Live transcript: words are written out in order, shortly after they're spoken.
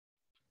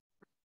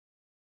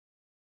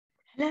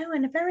Hello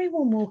and a very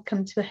warm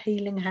welcome to a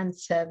Healing Hand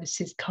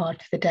Services card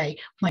for the day.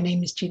 My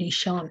name is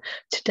Julie-Sian.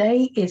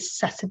 Today is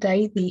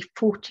Saturday, the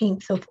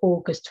 14th of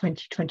August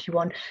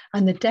 2021,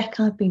 and the deck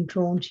I've been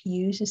drawn to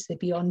use is the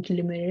Beyond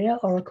Lemuria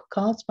Oracle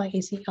cards by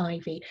Izzy.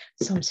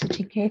 So I'm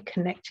sitting here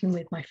connecting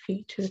with my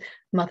feet to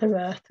Mother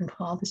Earth and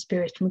Father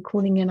Spirit, and we're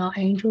calling in our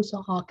angels,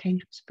 our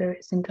archangel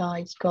spirits and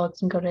guides,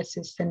 gods and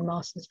goddesses and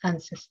masters,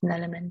 ancestors and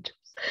elementals.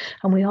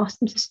 And we ask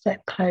them to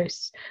step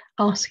close,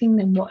 asking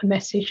them what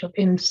message of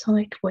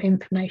insight, what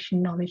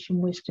information, knowledge and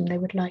wisdom they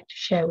would like to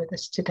share with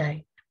us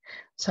today.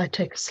 So I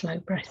take a slow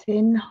breath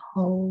in,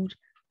 hold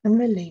and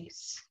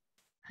release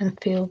and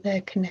feel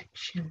their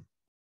connection.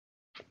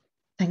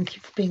 Thank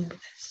you for being with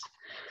us.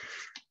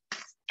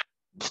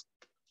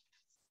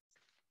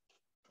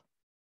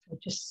 We'll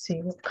just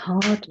see what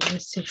card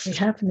message we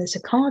have. And there's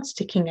a card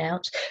sticking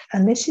out.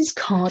 And this is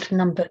card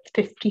number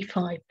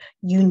 55,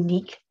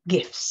 Unique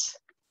Gifts.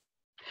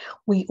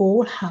 We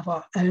all have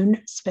our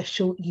own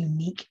special,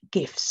 unique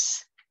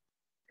gifts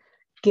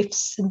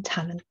and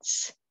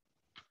talents.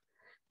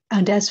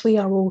 And as we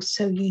are all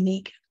so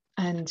unique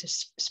and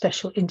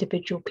special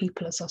individual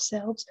people as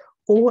ourselves,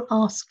 all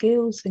our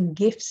skills and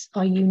gifts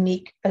are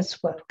unique as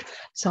well.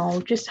 So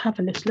I'll just have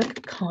a little look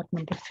at card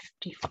number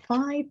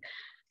 55.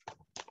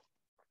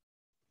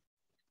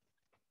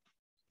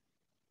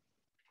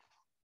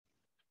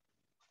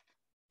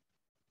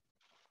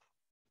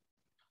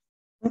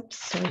 Oops,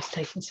 sorry it's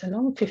taking so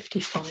long,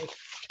 55.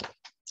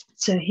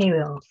 So here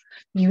we are,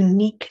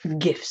 unique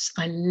gifts.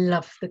 I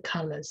love the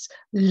colours,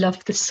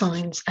 love the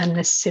signs and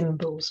the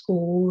symbols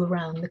all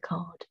around the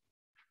card.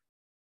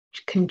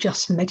 You can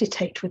just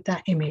meditate with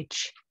that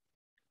image.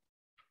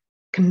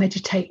 You can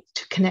meditate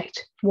to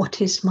connect, what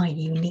is my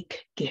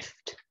unique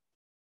gift?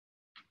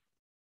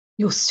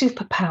 Your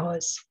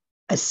superpowers,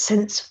 a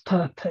sense of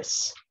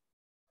purpose,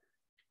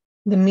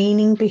 the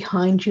meaning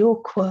behind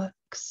your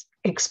quirks,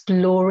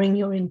 exploring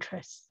your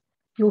interests,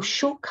 your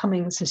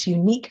shortcomings as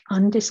unique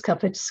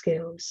undiscovered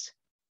skills.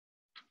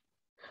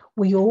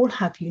 We all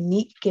have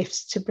unique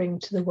gifts to bring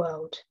to the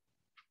world.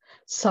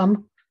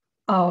 Some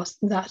are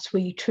that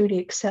we truly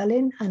excel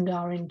in and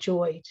are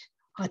enjoyed.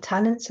 Our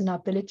talents and our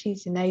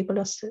abilities enable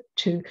us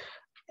to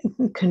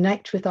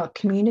connect with our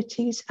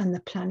communities and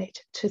the planet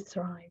to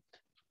thrive.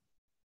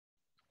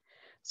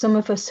 Some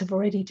of us have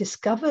already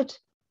discovered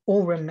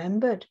or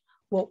remembered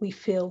what we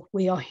feel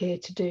we are here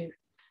to do.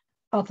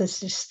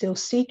 Others are still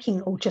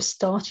seeking or just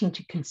starting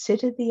to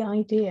consider the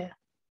idea.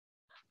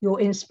 Your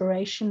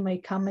inspiration may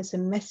come as a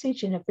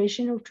message in a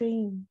vision or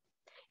dream.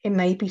 It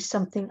may be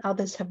something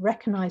others have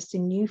recognized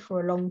in you for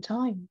a long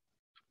time.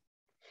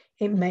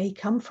 It may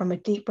come from a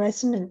deep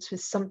resonance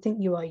with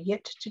something you are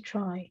yet to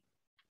try.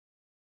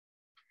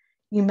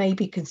 You may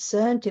be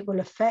concerned it will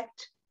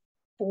affect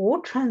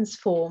or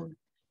transform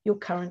your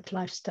current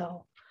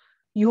lifestyle.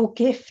 Your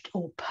gift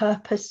or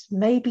purpose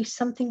may be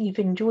something you've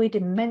enjoyed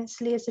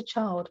immensely as a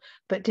child,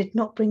 but did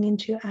not bring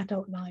into your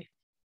adult life.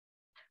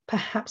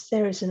 Perhaps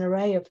there is an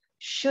array of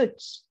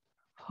shoulds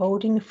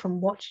holding from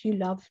what you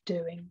love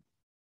doing.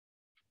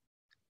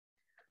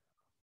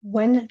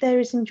 When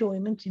there is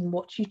enjoyment in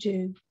what you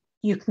do,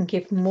 you can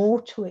give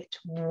more to it,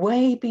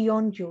 way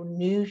beyond your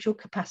usual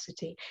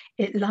capacity.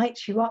 It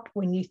lights you up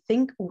when you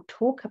think or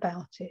talk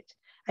about it,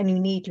 and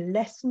you need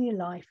less in your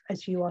life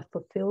as you are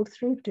fulfilled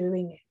through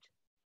doing it.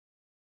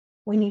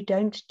 When you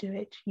don't do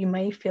it, you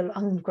may feel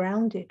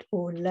ungrounded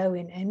or low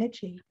in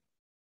energy.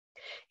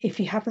 If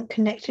you haven't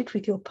connected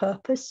with your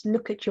purpose,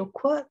 look at your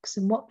quirks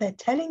and what they're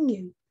telling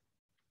you.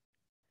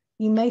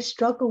 You may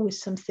struggle with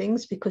some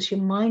things because your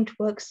mind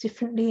works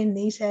differently in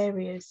these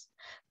areas.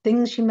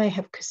 Things you may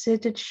have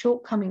considered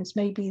shortcomings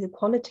may be the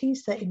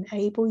qualities that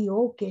enable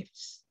your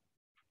gifts.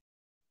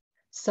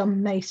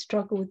 Some may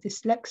struggle with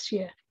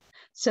dyslexia,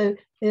 so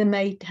they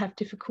may have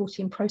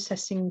difficulty in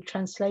processing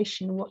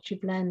translation what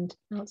you've learned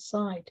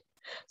outside.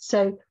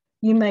 So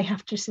you may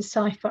have to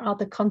decipher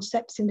other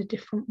concepts in a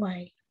different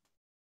way.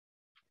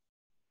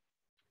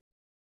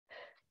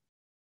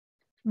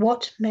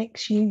 What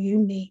makes you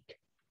unique?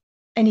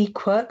 Any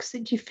quirks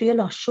that you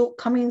feel are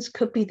shortcomings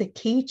could be the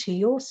key to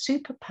your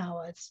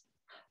superpowers.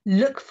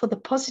 Look for the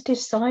positive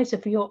sides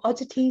of your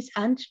oddities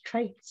and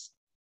traits.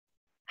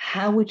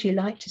 How would you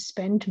like to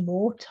spend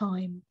more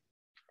time?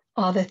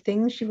 Are there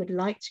things you would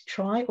like to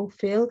try or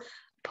feel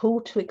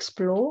pulled to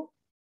explore?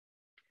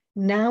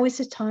 Now is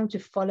the time to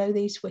follow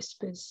these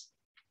whispers.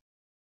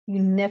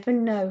 You never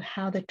know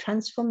how the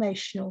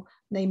transformational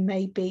they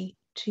may be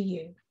to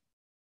you.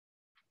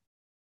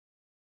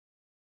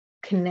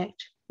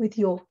 Connect with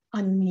your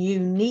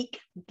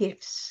unique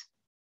gifts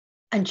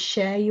and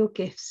share your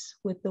gifts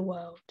with the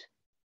world.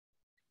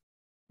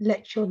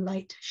 Let your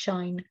light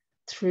shine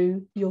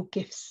through your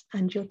gifts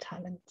and your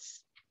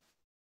talents.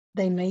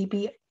 They may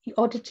be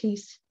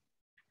oddities.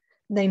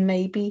 They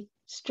may be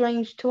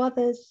strange to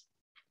others,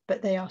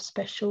 but they are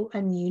special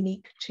and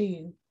unique to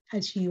you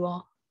as you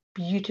are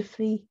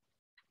beautifully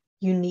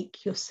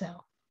unique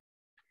yourself.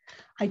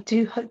 I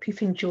do hope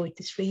you've enjoyed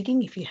this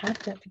reading. If you have,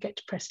 don't forget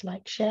to press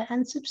like, share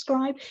and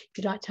subscribe. If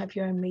you'd like to have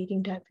your own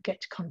reading, don't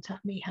forget to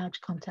contact me. How to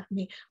contact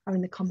me are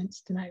in the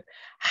comments to know.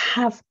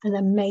 Have an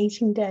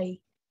amazing day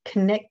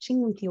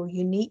connecting with your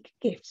unique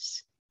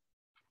gifts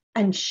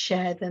and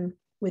share them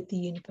with the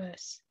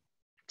universe.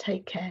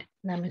 Take care.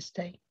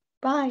 Namaste.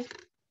 Bye.